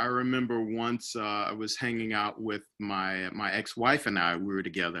 but I remember once I was hanging out with my ex-wife and I. We were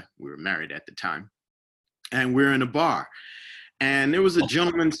together. We were married at the time, and we were in a bar, and there was a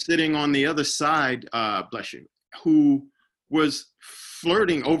gentleman sitting on the other side. Bless you, who was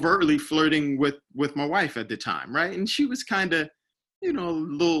overtly flirting with my wife at the time, right? And she was kind of, a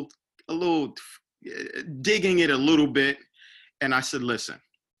little digging it a little bit. And I said, listen.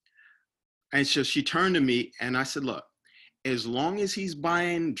 And so she turned to me and I said, look, as long as he's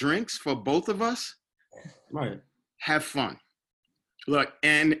buying drinks for both of us, Right. have fun. Look,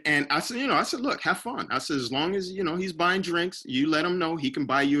 and I said, look, have fun. I said, as long as, he's buying drinks, you let him know he can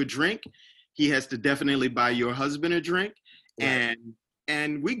buy you a drink. He has to definitely buy your husband a drink. Right.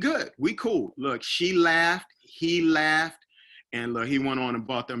 And we good. We cool. Look, she laughed. He laughed. And look, he went on and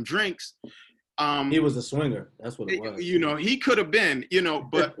bought them drinks. He was a swinger. That's what it was. He could have been,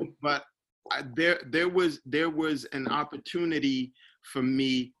 but there was an opportunity for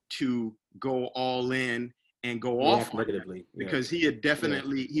me to go all in and go off negatively, because he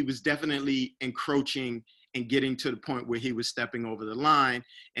was definitely encroaching and getting to the point where he was stepping over the line.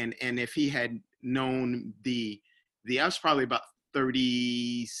 And if he had known I was probably about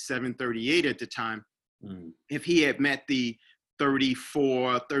 37, 38 at the time. If he had met the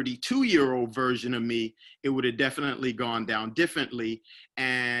 34, 32-year-old version of me, it would have definitely gone down differently.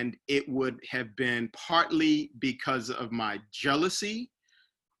 And it would have been partly because of my jealousy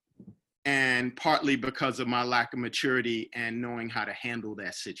and partly because of my lack of maturity and knowing how to handle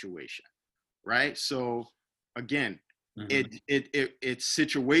that situation. Right. So again, it's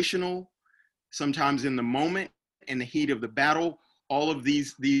situational. Sometimes in the moment, in the heat of the battle, all of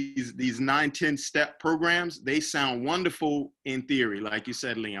these 9-10 step programs, they sound wonderful in theory, like you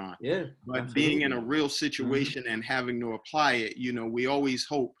said, Leon. Yeah. But absolutely. being in a real situation and having to apply it, we always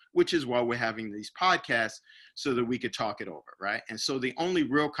hope, which is why we're having these podcasts, so that we could talk it over, right? And so the only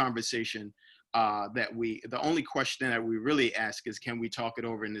real conversation the only question that we really ask is, can we talk it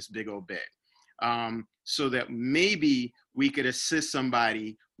over in this big old bed? So that maybe we could assist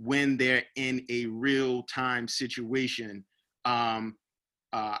somebody when they're in a real time situation,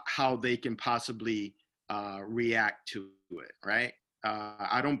 how they can possibly react to it, right?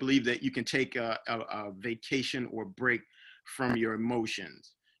 I don't believe that you can take a vacation or break from your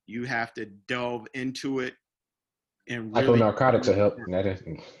emotions. You have to delve into it and really. Narcotics will help. That'll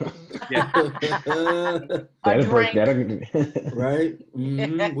break. Right?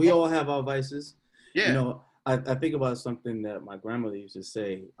 Mm-hmm. We all have our vices. Yeah. I think about something that my grandmother used to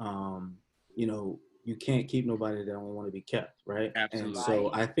say. You can't keep nobody that don't want to be kept, right? Absolutely. And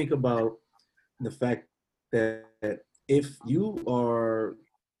so I think about the fact that if you are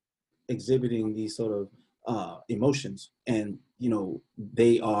exhibiting these sort of emotions and,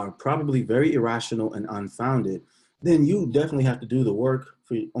 they are probably very irrational and unfounded, then you definitely have to do the work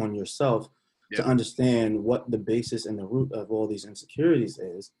on yourself to understand what the basis and the root of all these insecurities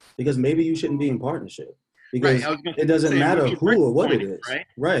is, because maybe you shouldn't be in partnership. Because it doesn't matter who or what it is.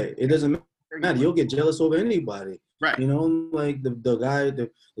 Right? It doesn't matter. You'll get jealous over anybody. Right. You know, like the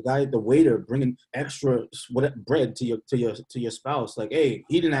guy, the waiter bringing extra bread to your spouse. Like, hey,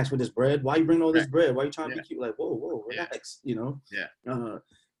 he didn't ask for this bread. Why you bringing all this bread? Why you trying to be cute? Like, whoa, relax. You know. Yeah.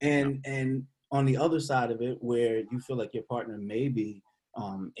 And on the other side of it, where you feel like your partner may be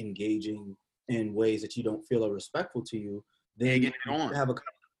engaging in ways that you don't feel are respectful to you, then you have a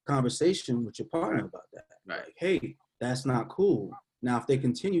conversation with your partner about that. Right. Like, hey, that's not cool. Now, if they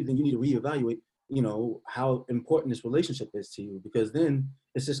continue, then you need to reevaluate, you know, how important this relationship is to you, because then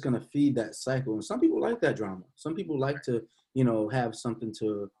it's just going to feed that cycle. And some people like that drama. Some people like to, you know, have something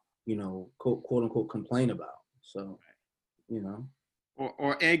to, you know, quote unquote, complain about. So, you know.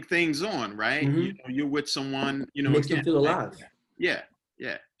 Or egg things on, right? Mm-hmm. You know, you're with someone, you know, makes them feel alive. Yeah.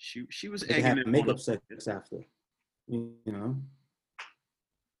 She was they egging have makeup sex after, you know.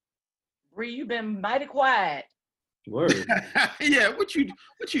 Bree, you've been mighty quiet. Word. Yeah, what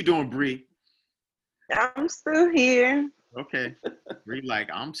you doing, Bree? I'm still here. Okay. Bree, like,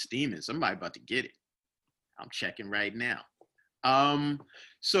 I'm steaming. Somebody about to get it. I'm checking right now.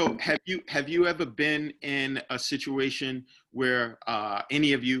 So have you ever been in a situation where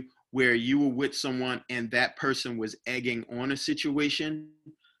any of you where you were with someone and that person was egging on a situation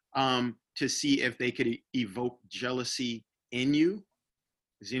to see if they could evoke jealousy in you?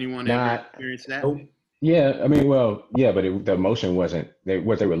 Has anyone ever experienced that? Yeah, I mean, well, yeah, but the emotion wasn't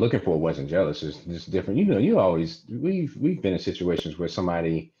what they were looking for wasn't jealous. It's just different. You know, we've been in situations where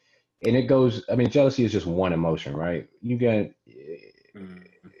somebody, and it goes. I mean, jealousy is just one emotion, right? You get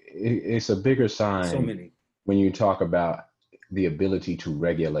it's a bigger sign when you talk about the ability to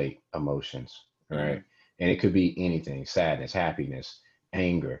regulate emotions, right? And it could be anything: sadness, happiness,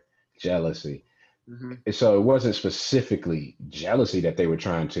 anger, jealousy. So it wasn't specifically jealousy that they were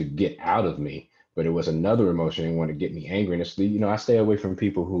trying to get out of me, but it was another emotion they wanted to get me angry. And it's, you know, I stay away from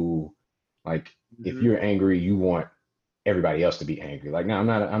people who, like, if you're angry, you want everybody else to be angry. Like, no,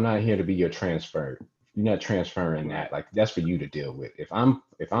 I'm not here to be your transfer. You're not transferring that. Like, that's for you to deal with. If I'm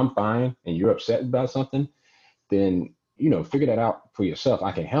fine and you're upset about something, then, you know, figure that out for yourself.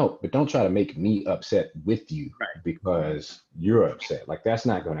 I can help, but don't try to make me upset with you because you're upset. Like, that's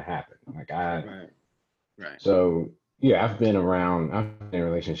not going to happen. Like, So yeah, I've been in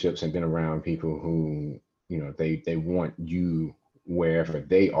relationships and been around people who, you know, they want you wherever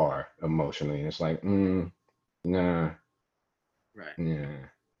they are emotionally. And it's like, nah. Right. Yeah.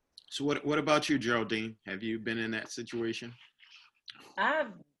 So what about you, Geraldine? Have you been in that situation?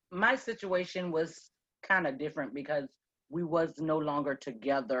 My situation was kind of different because we was no longer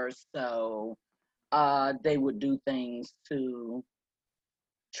together. So they would do things to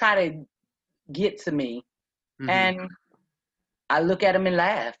try to get to me. And I look at them and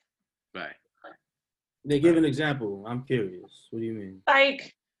laugh. Right. They give an example. I'm curious. What do you mean?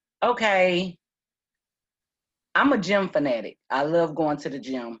 Like, okay, I'm a gym fanatic. I love going to the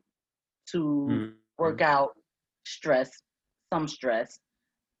gym to work out, some stress,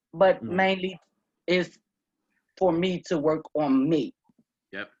 but mainly is for me to work on me.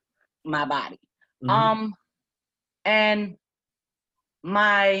 Yep. My body. And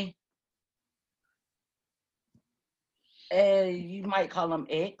my you might call him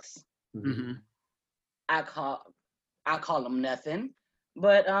ex. I call him nothing,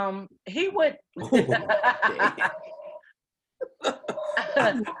 but he would.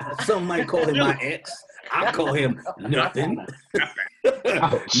 Some might call him my ex. I call him nothing.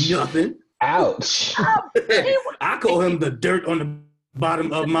 Nothing. Ouch. I call him the dirt on the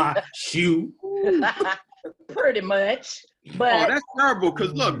bottom of my shoe. Pretty much. But that's terrible.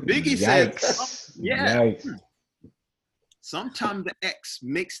 Because look, Biggie said, Yikes. Sometimes the X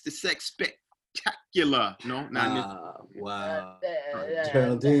makes the sex spectacular. No, not wow.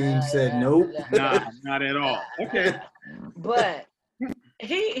 Geraldine said nope. Nah, not at all. Okay. But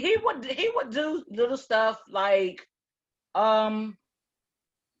he would do little stuff like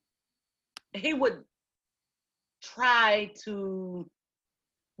he would try to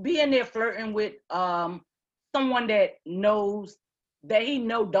be in there flirting with someone that he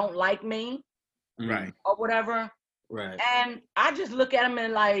don't like me. Right. Or whatever. Right. And I just look at him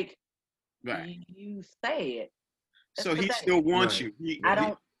and like, you say it. So he still wants you. I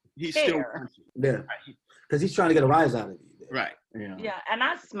don't he care. Still wants you. Yeah. Because he's trying to get a rise out of you. Right. Yeah. And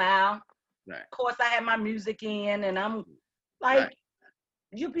I smile. Right. Of course, I have my music in and I'm like,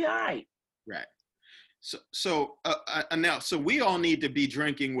 you'll be all right. Right. So Anel, so we all need to be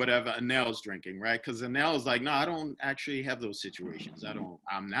drinking whatever Anel's drinking, right? Because Anel's like, no, I don't actually have those situations.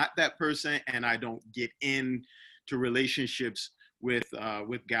 I'm not that person, and I don't get into relationships with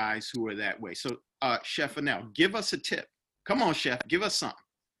guys who are that way. So Chef Anel, give us a tip. Come on, Chef, give us something.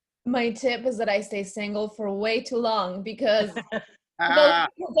 My tip is that I stay single for way too long because those Ah,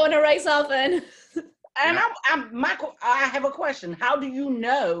 people don't arise often. And yeah. I have a question. How do you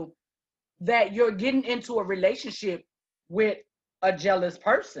know that you're getting into a relationship with a jealous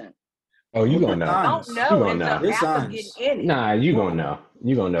person? Oh, you Well, gonna there's know. Don't signs. You know gonna until know. There's after getting signs. in it. Nah, you gonna know.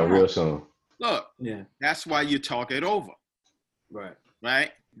 You gonna know real soon. Look, Yeah. that's why you talk it over, Right.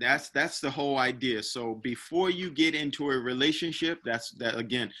 right? That's the whole idea. So before you get into a relationship, that's what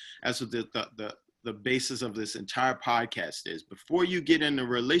the basis of this entire podcast is. Before you get in a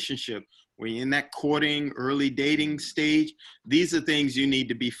relationship, when you're in that courting, early dating stage, these are things you need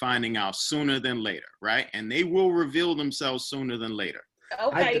to be finding out sooner than later, right? And they will reveal themselves sooner than later.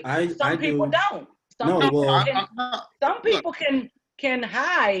 Okay, I some people do. don't. Some No, people well, can. Some Look, people can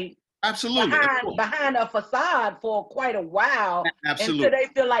hide absolutely, of course. behind a facade for quite a while until Absolutely. they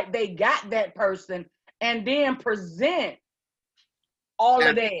feel like they got that person, and then present all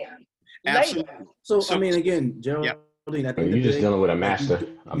of them later. Absolutely. so So- I mean, again, Yeah. Geraldine, at the Oh, end you're of the just day, dealing with a like, master, a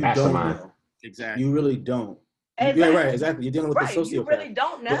you don't mastermind. know. Exactly. You really don't. Exactly. Yeah, right, exactly. You're dealing with Right, a sociopath. you really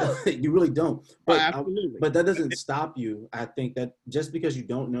don't know. But, you really don't. But Absolutely. but that doesn't stop you. I think that just because you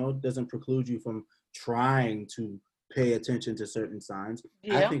don't know doesn't preclude you from trying to pay attention to certain signs. I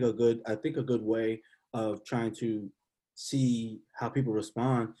Yeah. think a good way of trying to see how people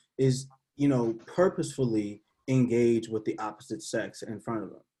respond is, purposefully engage with the opposite sex in front of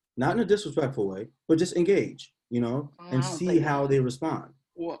them. Not in a disrespectful way, but just engage, and I don't see say how that. they respond.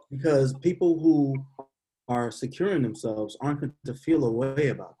 Well, Because people who are securing themselves aren't going to feel a way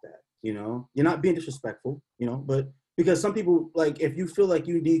about that. You're not being disrespectful, but because some people, like, if you feel like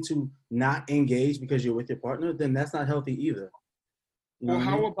you need to not engage because you're with your partner, then that's not healthy either. You know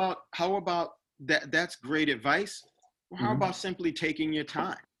well, what I mean? how about that? That's great advice. Well, how Mhm. about simply taking your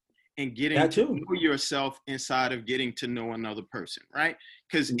time and getting That to too. know yourself inside of getting to know another person, right?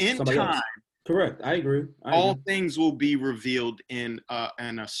 Because in Somebody else. time, Correct. I agree. all things will be revealed in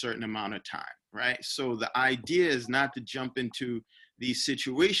a certain amount of time, right? So the idea is not to jump into these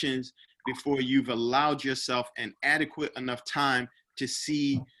situations before you've allowed yourself an adequate enough time to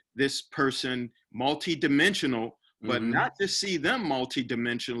see this person multidimensional, but Mhm. not just see them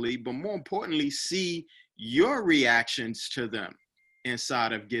multidimensionally, but more importantly, see your reactions to them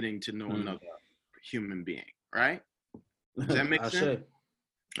inside of getting to know Mm. another human being, right? Does that make I sense? say.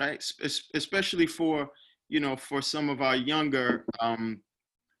 Right, especially for some of our younger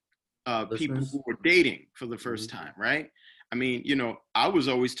people Listeners? who were dating for the first time, right? I mean, I was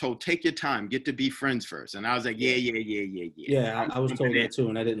always told, take your time, get to be friends first, and I was like, yeah. Yeah, I was told that too,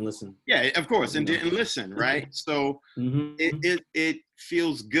 and I didn't listen. Yeah, of course, and You know. didn't listen, right? So Mhm. it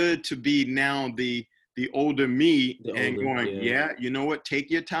feels good to be now the older me The and older, going, yeah. you know what, take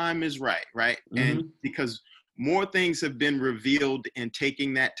your time is right, and Mhm. because more things have been revealed in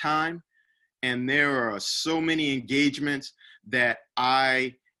taking that time, and there are so many engagements that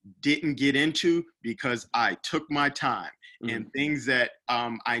I didn't get into because I took my time, and things that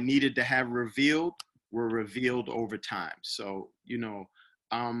I needed to have revealed were revealed over time. So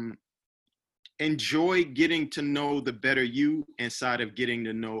enjoy getting to know the better you inside of getting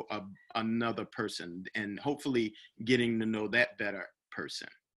to know another person, and hopefully getting to know that better person,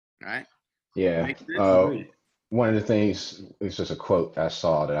 right? Yeah. Make sense? Agreed. One of the things, it's just a quote I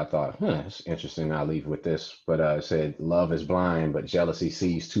saw that I thought, it's interesting. I'll leave with this. But it said, "Love is blind, but jealousy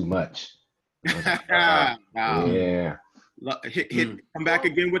sees too much." I was like, Wow. yeah. Come back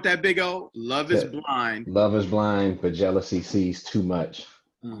again with that big O. Love is Yeah. blind. Love is blind, but jealousy sees too much.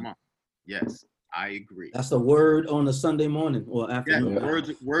 Come on. Yes, I agree. That's the word on a Sunday morning or Yeah, afternoon. words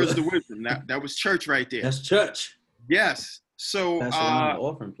of wisdom. That was church right there. That's church. Yes. So That's on the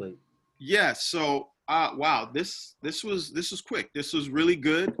offering plate. yeah. So wow, this was quick. This was really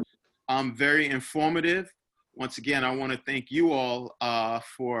good. Very informative. Once again, I want to thank you all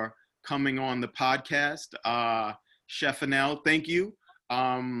for coming on the podcast. Chef Anel, thank you.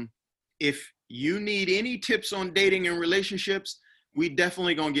 If you need any tips on dating and relationships, we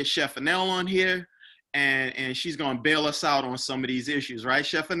definitely gonna get Chef Anel on here, and she's gonna bail us out on some of these issues, right,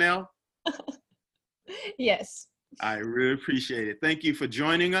 Chef Anel? Yes. I really appreciate it. Thank you for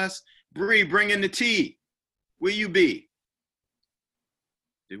joining us. Bree, bring in the tea. Where you be?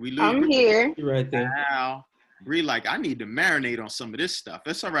 Did we lose? I'm Bree? here. You're right there. Wow. Bree, like, I need to marinate on some of this stuff.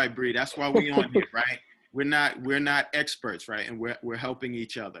 That's all right, Bree. That's why we on here, right? We're not experts, right? And we're helping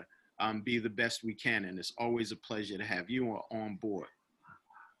each other be the best we can. And it's always a pleasure to have you on board.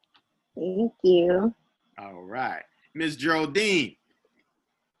 Thank you. All right. Ms. Geraldine,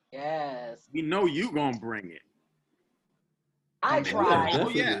 Yes. we know you gonna bring it. I I'm tried. Oh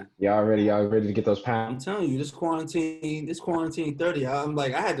yeah. Y'all ready to get those I'm pounds? telling you, this quarantine 30. I'm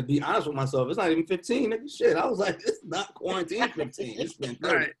like, I had to be honest with myself. It's not even 15, nigga. Shit. I was like, it's not quarantine 15. It's been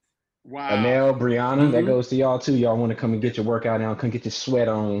 30. Right. Wow. Anel, Brianna, that Mhm. goes to y'all too. Y'all want to come and get your workout on, come get your sweat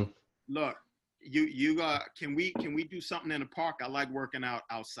on. Look, you can we do something in the park? I like working out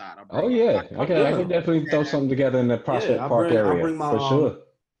outside. Oh yeah, okay. I can definitely throw something together in the Prospect I'll Park area bring my for sure.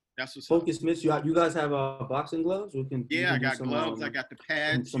 That's what's up. Focus mitts. You guys have boxing gloves? We can. Yeah, I do got some, gloves. I got the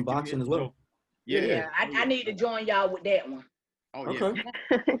pads. some boxing as well. Yeah. I need to join y'all with that one. Oh yeah. Okay.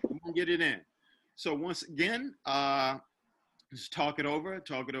 We're gonna get it in. So once again, just Talk It Over.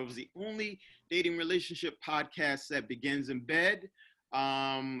 Talk It Over is the only dating relationship podcast that begins in bed.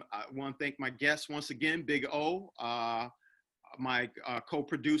 I want to thank my guests once again, Big O, my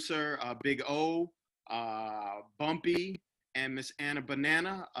co-producer, Big O, Bumpy, and Miss Anna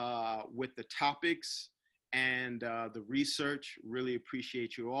Banana with the topics and the research. Really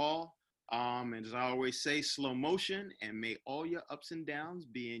appreciate you all. And as I always say, slow motion, and may all your ups and downs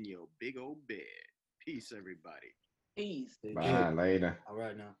be in your big old bed. Peace, everybody. Peace. Bye, later. All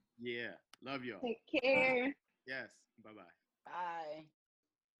right now. Yeah, love y'all. Take care. Yes, bye-bye. Bye.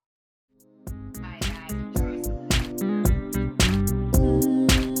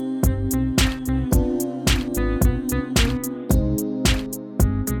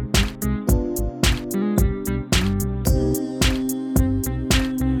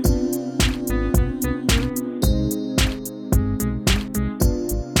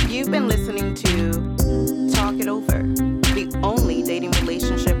 You've been listening to Talk It Over, the only dating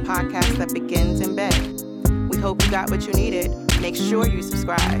relationship podcast that begins in bed. We hope you got what you needed. Make sure you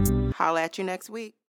subscribe. Holla at you next week.